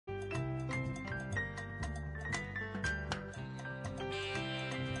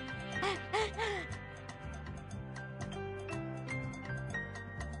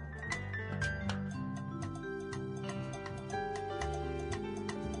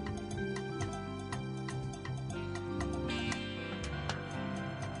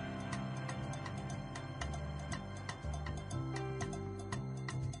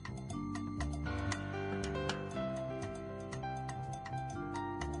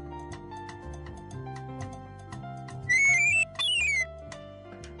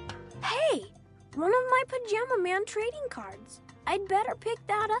one of my Pajama Man trading cards. I'd better pick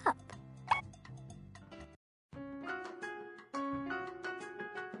that up.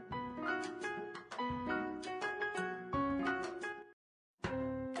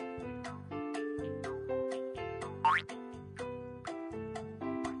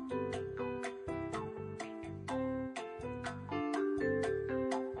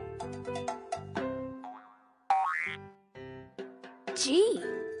 Gee,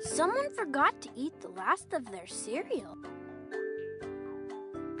 someone forgot to eat the last of their cereal.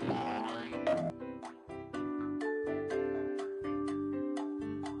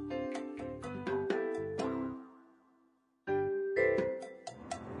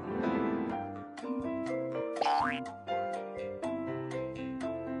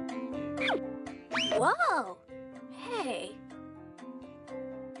 Whoa! Hey!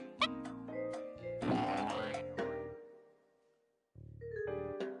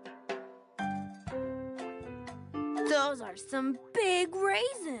 Those are some big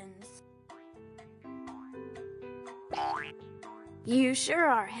raisins. You sure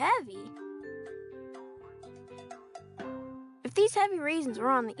are heavy. If these heavy raisins were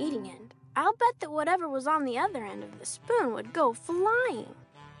on the eating end, I'll bet that whatever was on the other end of the spoon would go flying.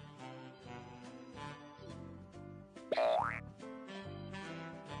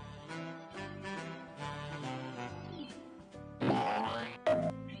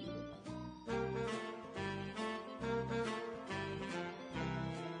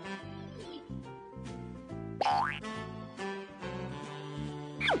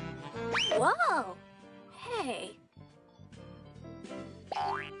 Whoa! Hey!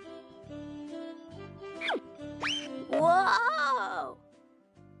 Whoa!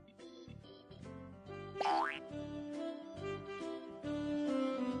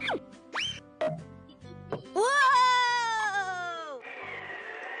 Whoa!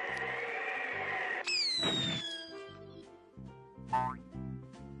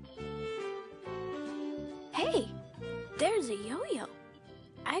 Hey, there's a yo-yo.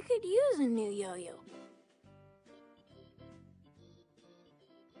 I could use a new yo-yo.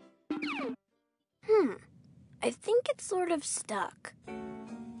 I think it's sort of stuck.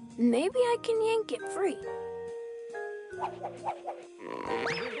 Maybe I can yank it free.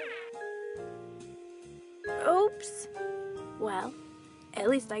 Oops. Well, at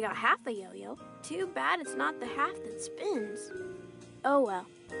least I got half a yo-yo. Too bad it's not the half that spins. Oh well,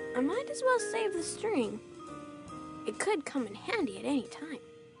 I might as well save the string. It could come in handy at any time.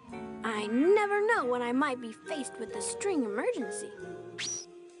 I never know when I might be faced with a string emergency.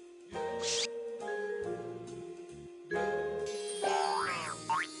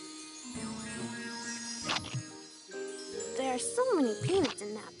 There are so many peanuts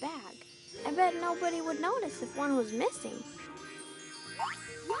in that bag. I bet nobody would notice if one was missing.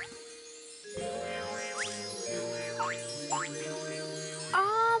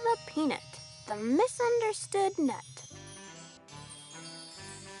 Ah, the peanut, the misunderstood nut.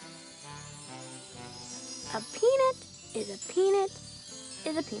 A peanut is a peanut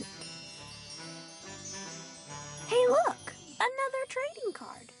is a peanut. Hey, look! Another trading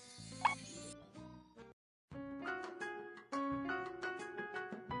card.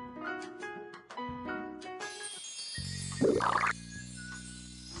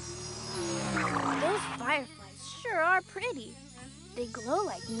 Those fireflies sure are pretty. They glow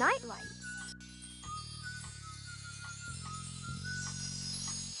like night lights.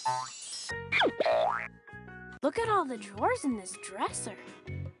 Look at all the drawers in this dresser.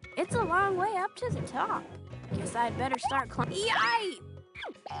 It's a long way up to the top. Guess I'd better start climbing. Yikes!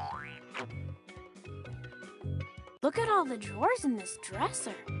 Look at all the drawers in this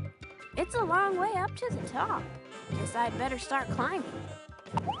dresser. It's a long way up to the top. Guess I'd better start climbing.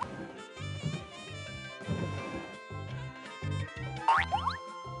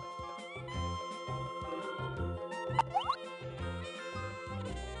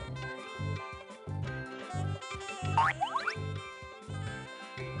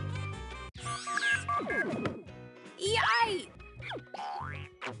 Yikes!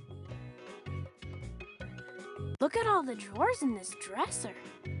 Look at all the drawers in this dresser.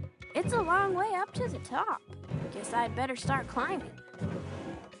 It's a long way up to the top. Guess I'd better start climbing.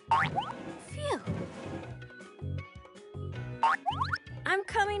 Phew. I'm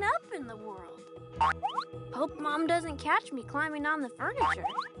coming up in the world. Hope Mom doesn't catch me climbing on the furniture.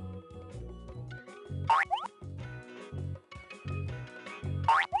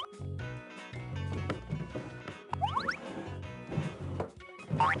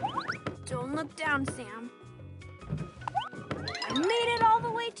 Don't look down, Sam. I made it all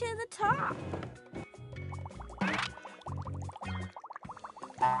the way to the top.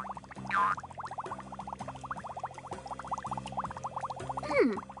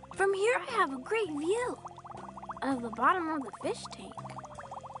 have a great view of the bottom of the fish tank.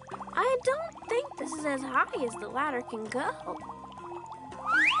 I don't think this is as high as the ladder can go.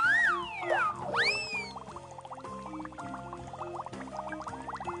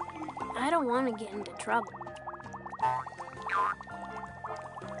 I don't want to get into trouble.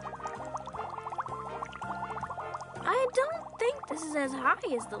 I don't think this is as high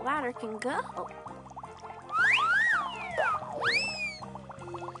as the ladder can go.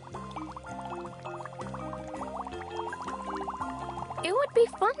 It would be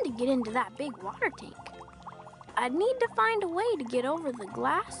fun to get into that big water tank. I'd need to find a way to get over the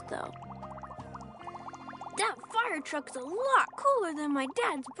glass, though. That fire truck's a lot cooler than my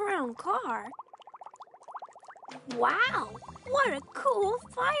dad's brown car. Wow, what a cool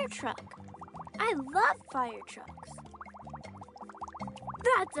fire truck. I love fire trucks.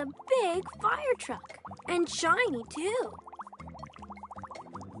 That's a big fire truck, and shiny too.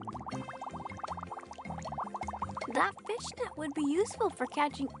 That fish net would be useful for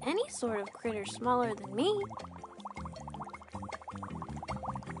catching any sort of critter smaller than me.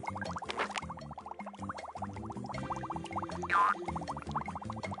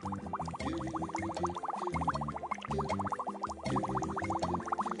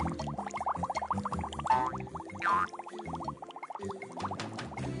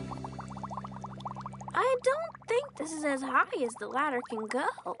 I don't think this is as high as the ladder can go.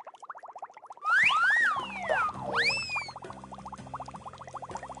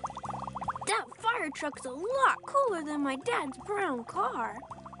 That fire truck's a lot cooler than my dad's brown car.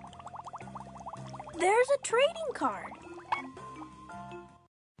 There's a trading card.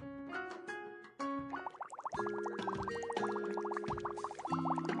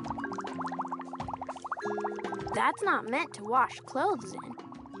 That's not meant to wash clothes in.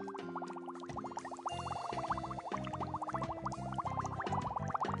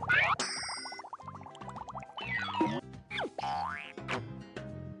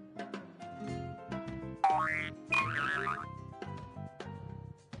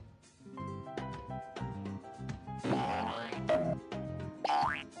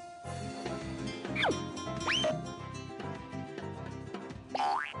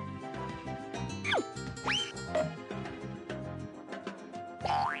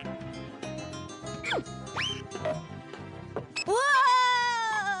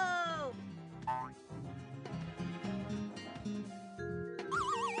 Whoa!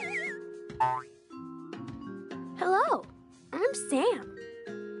 Hello, I'm Sam.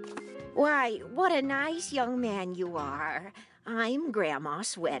 Why, what a nice young man you are. I'm Grandma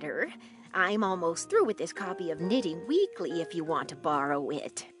Sweater. I'm almost through with this copy of Knitting Weekly if you want to borrow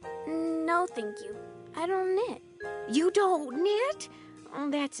it. No, thank you. I don't knit. You don't knit? Oh,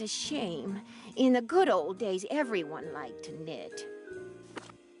 that's a shame. In the good old days, everyone liked to knit.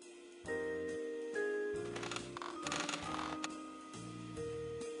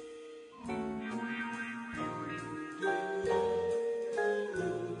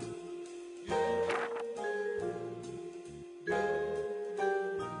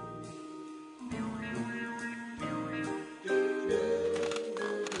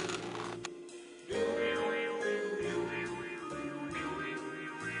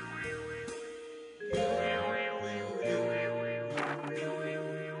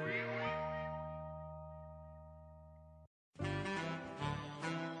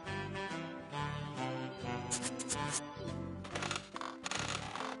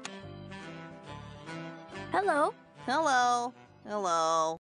 Hello. Hello. Hello.